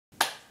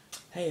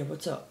Hey,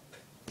 what's up?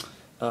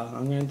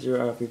 I'm gonna do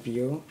a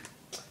review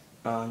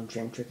on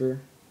Dream Trigger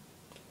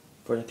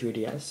for the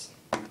 3DS.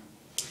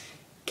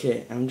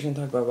 Okay, I'm just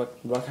gonna talk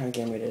about what kind of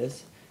game it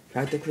is.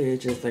 Practically,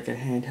 it's just like a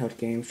handheld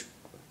game,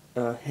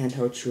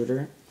 handheld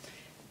shooter,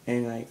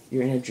 and like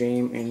you're in a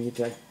dream and you have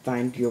to like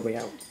find your way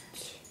out.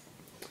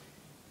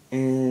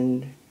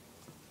 And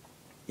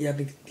you have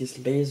these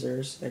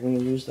lasers. Like when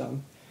you use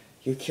them,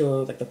 you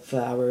kill like the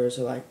flowers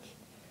or like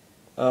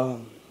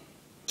how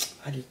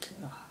do you?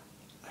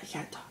 I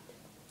can't talk.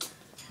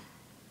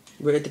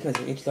 But it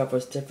depends. Each level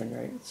is different,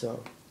 right?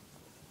 So,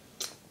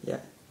 yeah.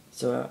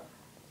 So,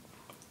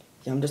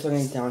 yeah, I'm just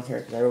looking down here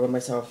because I wrote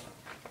myself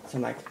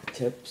some like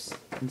tips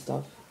and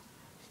stuff.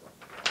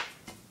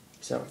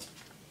 So,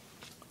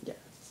 yeah.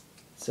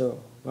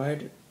 So why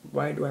do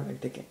I like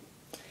the game?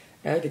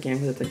 I like the game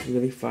because it's like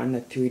really fun,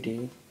 like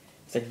 3D.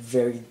 It's like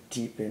very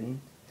deep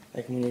in.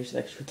 Like when you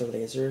like shoot the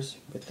lasers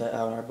with the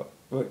LNR, but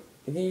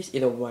you can use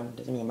either one.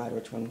 Doesn't really matter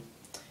which one.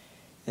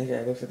 And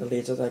it looks like the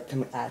lasers like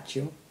coming at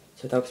you.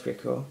 So that looks pretty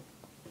cool.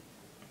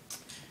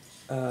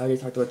 I already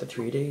talked about the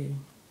 3D.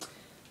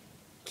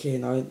 Okay,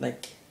 now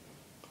like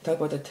talk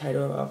about the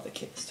title of the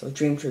case. So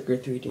Dream Trigger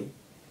 3D.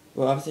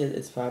 Well, obviously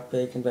it's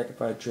probably can be like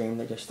about a dream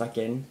that you're stuck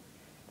in.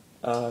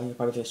 You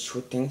probably just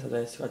shoot things, so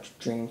that's got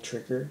Dream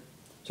Trigger.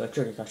 So a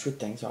trigger can shoot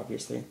things,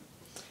 obviously.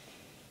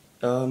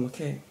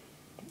 Okay.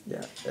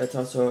 Yeah, it's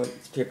also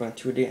it's people in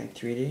 2D and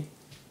 3D.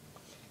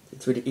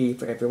 It's 3D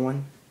for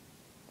everyone.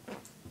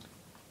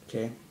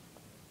 Okay.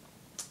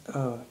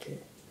 Okay.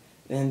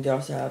 Then they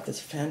also have this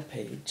fan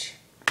page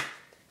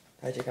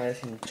that you guys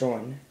can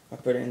join. I'll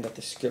put it in the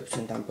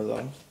description down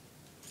below.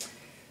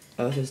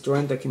 Just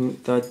join the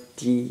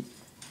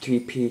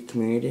D3P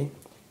community.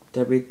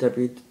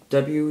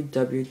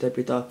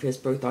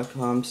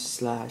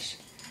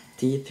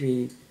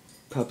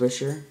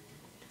 www.facebook.com/D3publisher.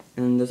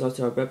 And there's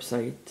also a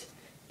website,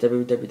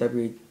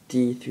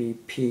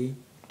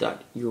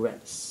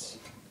 www.d3p.us.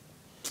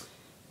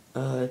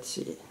 Let's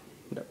see.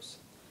 What else?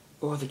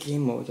 Oh, the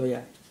game modes. Oh,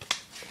 yeah.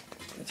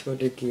 Let's go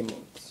to game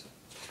modes.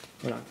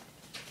 Hold on.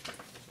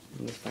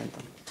 Let me find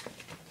them.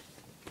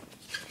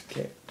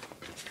 Okay.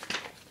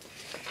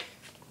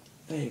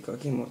 There you go,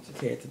 game modes.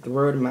 Okay, it's the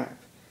word map.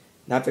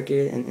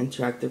 Navigate an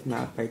interactive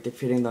map by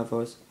defeating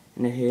levels,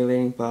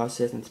 annihilating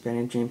bosses, and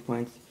spending dream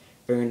points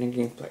earning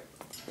gameplay.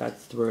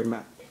 That's the word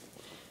map.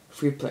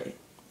 Free play.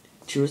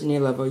 Choose any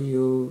level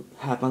you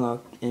have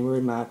unlocked in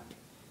word map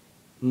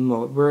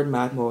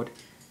mode,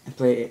 and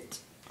play it.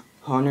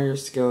 Honor your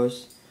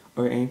skills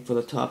or aim for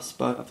the top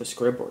spot of the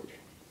scoreboard.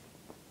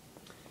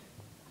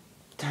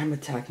 Time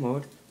attack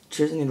mode.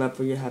 Choose any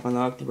level you have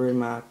unlocked in word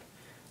map,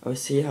 or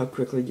see how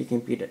quickly you can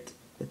beat it.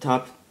 The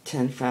top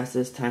 10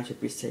 fastest time should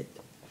be saved.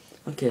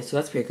 Okay, so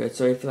that's pretty good.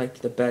 So if you're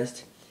like the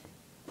best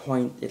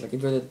point, like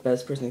if you're the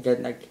best person to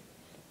get like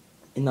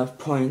enough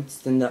points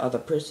than the other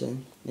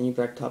person, then you'd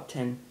be like top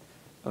 10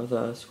 of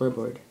the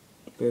scoreboard.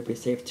 But it'd be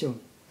safe too.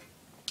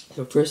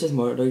 So versus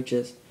mode, you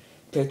just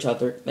play each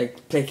other,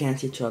 like play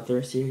against each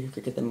other, see who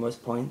could get the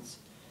most points.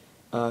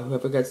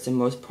 Whoever gets the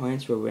most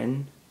points will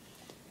win.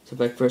 So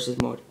like versus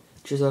mode,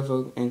 choose a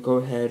level and go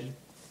head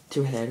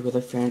to head with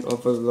a friend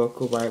over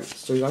local wire.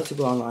 So you have to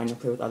go online and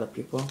play with other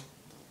people.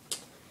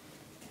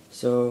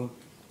 So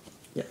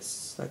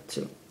yes, that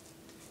too.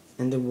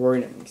 And the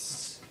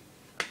warnings.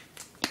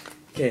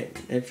 Okay,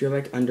 if you're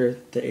like under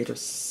the age of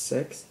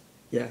 6,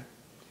 yeah.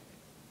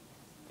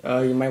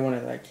 You might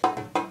want to like,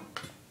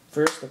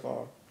 first of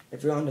all,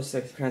 if you're under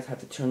 6, parents have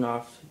to turn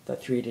off the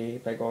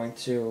 3D by going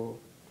to,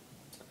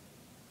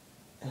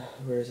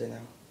 where is it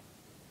now?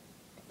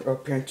 Or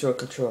parental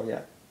control,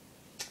 yeah.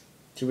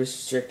 To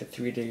restrict the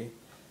 3D.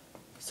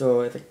 So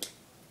like,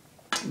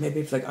 maybe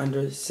if like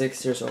under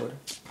 6 years old,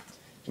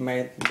 you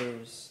might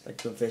lose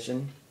like your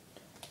vision.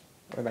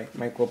 Or like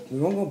might go,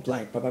 you won't go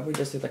blind, but probably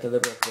just lose like a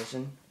little bit of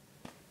vision.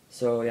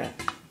 So yeah.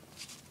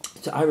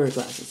 So I wear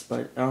glasses,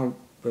 but I don't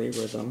really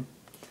wear them.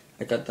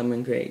 I got them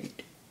in grade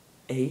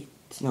 8,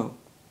 no,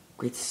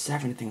 grade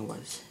 7 I think it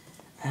was.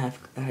 I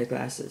had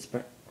glasses,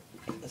 but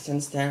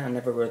since then I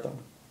never wear them.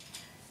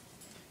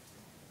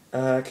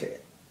 Okay,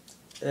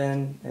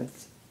 and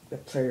it's the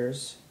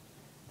players.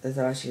 It's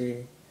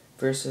actually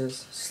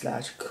versus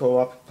 /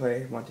 co-op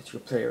play 1 to 2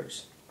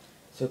 players.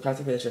 So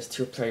practically it's just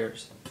 2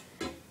 players.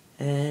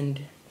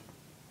 And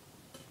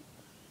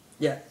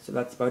yeah, so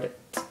that's about it.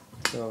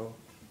 So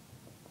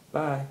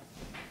bye.